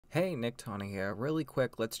Hey, Niktana here. Really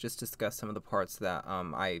quick, let's just discuss some of the parts that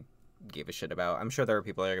I gave a shit about. I'm sure there are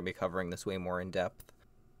people that are going to be covering this way more in depth.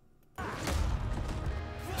 That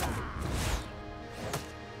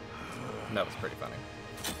was pretty funny.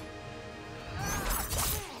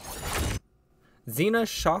 Xena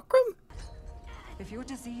Chakram? If your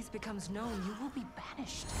disease becomes known, you will be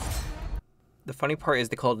banished. The funny part is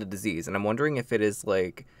they call it a disease, and I'm wondering if it is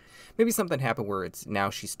like... maybe something happened where it's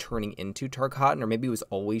now she's turning into Tarkatan, or maybe it was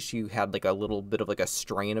always she had like a little bit of like a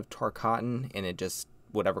strain of Tarkatan, and it just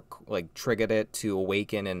whatever like triggered it to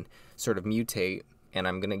awaken and sort of mutate. And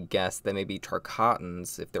I'm gonna guess that maybe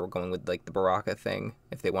Tarkatans, if they were going with like the Baraka thing,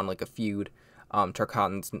 if they want like a feud,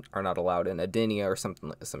 Tarkatans are not allowed in Adinia or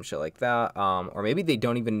something, some shit like that. Or maybe they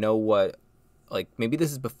don't even know what, like maybe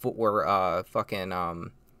this is before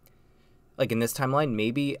like in this timeline,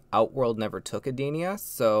 maybe Outworld never took Adinia,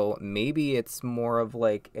 so maybe it's more of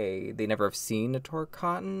like they never have seen a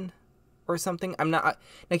Tarkatan or something. Now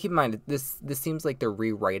keep in mind, this seems like they're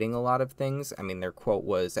rewriting a lot of things. I mean, their quote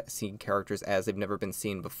was seeing characters as they've never been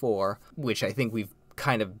seen before, which I think we've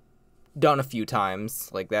kind of done a few times.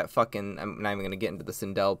 Like that fucking, I'm not even going to get into the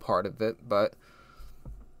Sindel part of it, but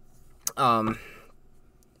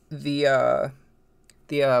the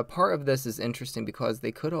part of this is interesting because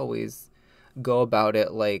they could always go about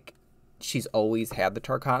it like she's always had the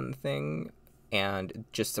Tarkatan thing and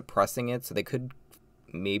just suppressing it, so they could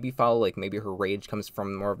maybe follow like maybe her rage comes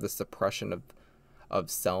from more of the suppression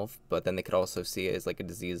of self, but then they could also see it as like a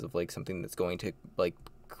disease of like something that's going to like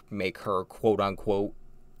make her quote unquote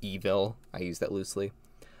evil. I use that loosely.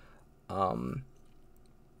 But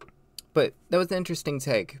that was an interesting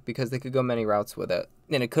take because they could go many routes with it,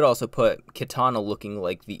 and it could also put Kitana looking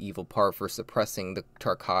like the evil part for suppressing the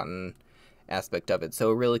Tarkatan aspect of it,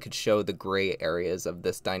 so it really could show the gray areas of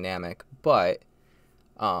this dynamic. But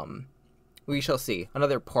we shall see.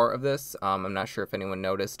 Another part of this, I'm not sure if anyone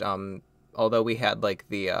noticed, although we had like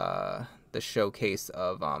the showcase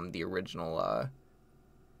of the original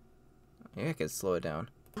maybe I could slow it down.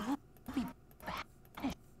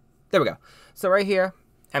 There we go. So right here,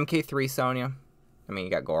 MK3 Sonya, I mean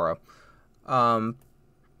you got Goro,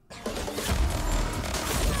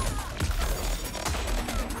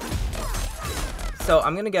 so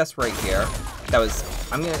I'm gonna guess right here. That was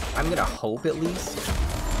I'm gonna hope at least.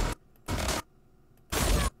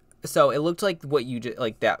 So it looked like what you did,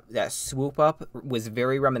 like that swoop up was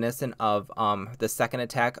very reminiscent of the second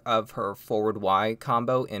attack of her forward Y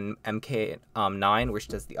combo in MK9, which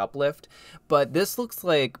does the uplift. But this looks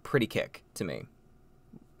like pretty kick to me.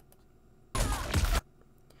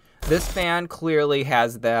 This fan clearly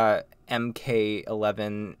has that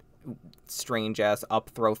MK11 strange ass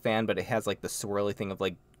up throw fan, but it has like the swirly thing of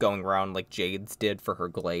like going around like Jade's did for her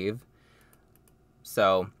glaive.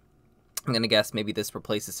 So I'm gonna guess maybe this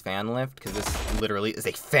replaces fan lift, because this literally is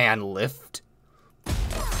a fan lift.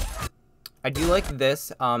 I do like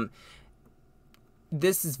this.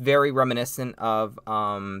 This is very reminiscent of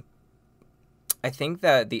I think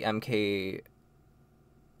that the MK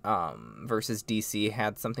versus DC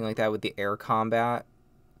had something like that with the air combat.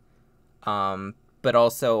 But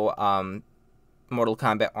also Mortal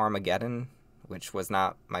Kombat Armageddon, which was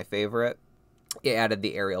not my favorite. It added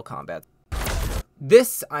the aerial combat.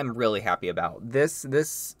 This I'm really happy about. This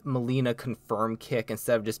Mileena confirm kick,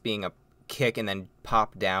 instead of just being a kick and then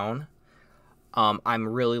pop down. I'm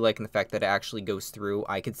really liking the fact that it actually goes through.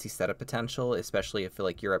 I could see setup potential, especially if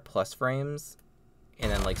like you're at plus frames,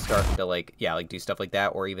 and then like starting to like do stuff like that,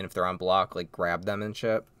 or even if they're on block, like grab them and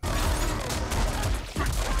shit.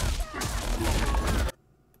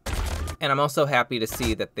 And I'm also happy to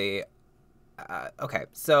see that they... okay,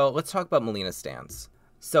 so let's talk about Mileena's stance.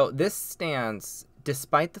 So this stance,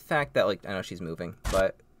 despite the fact that, like, I know she's moving,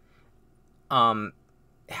 but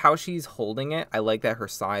how she's holding it, I like that her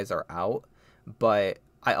sides are out, but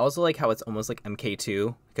I also like how it's almost like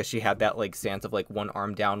MK2, because she had that, like, stance of, like, one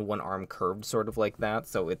arm down, one arm curved, sort of like that,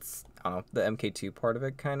 so it's, I don't know, the MK2 part of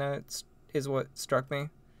it kind of is what struck me.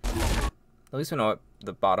 At least we know what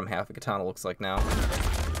the bottom half of Kitana looks like now.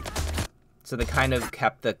 So they kind of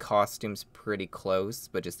kept the costumes pretty close,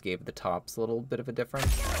 but just gave the tops a little bit of a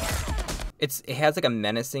difference. It has like a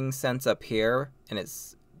menacing sense up here, and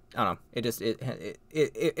it's, I don't know, it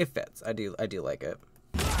fits. I do like it.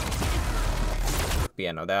 But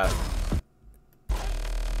yeah, no, that.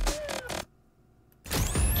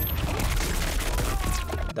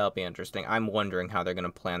 That'll be interesting. I'm wondering how they're gonna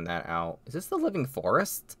plan that out. Is this the Living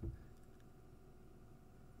Forest?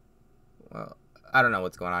 Well, I don't know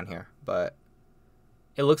what's going on here, but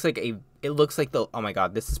it looks like the, oh my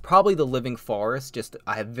god, this is probably the Living Forest. Just,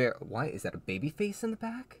 why is that a baby face in the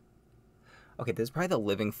back? Okay, this is probably the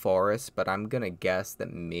Living Forest, but I'm gonna guess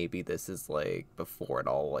that maybe this is like before it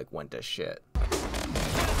all like went to shit.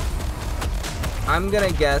 I'm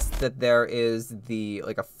gonna guess that there is the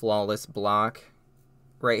like a flawless block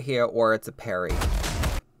right here, or it's a parry.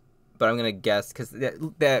 But I'm gonna guess because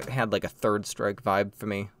that had like a third strike vibe for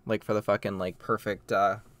me, like for the fucking like perfect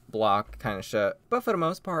block kind of shit. But for the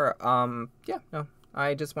most part, yeah, no,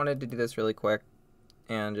 I just wanted to do this really quick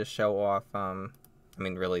and just show off. I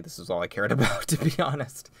mean, really, this is all I cared about, to be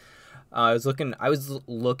honest. I was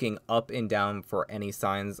looking up and down for any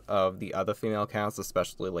signs of the other female cast,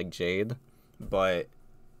 especially like Jade. But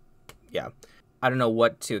yeah, I don't know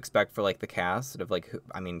what to expect for like the cast of like.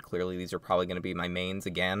 I mean, clearly these are probably going to be my mains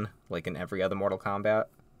again, like in every other Mortal Kombat.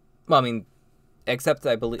 Well, I mean, except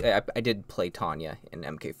I believe I did play Tanya in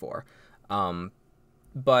MK4.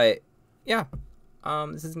 But yeah,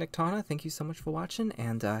 this is Niktana. Thank you so much for watching,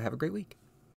 and have a great week.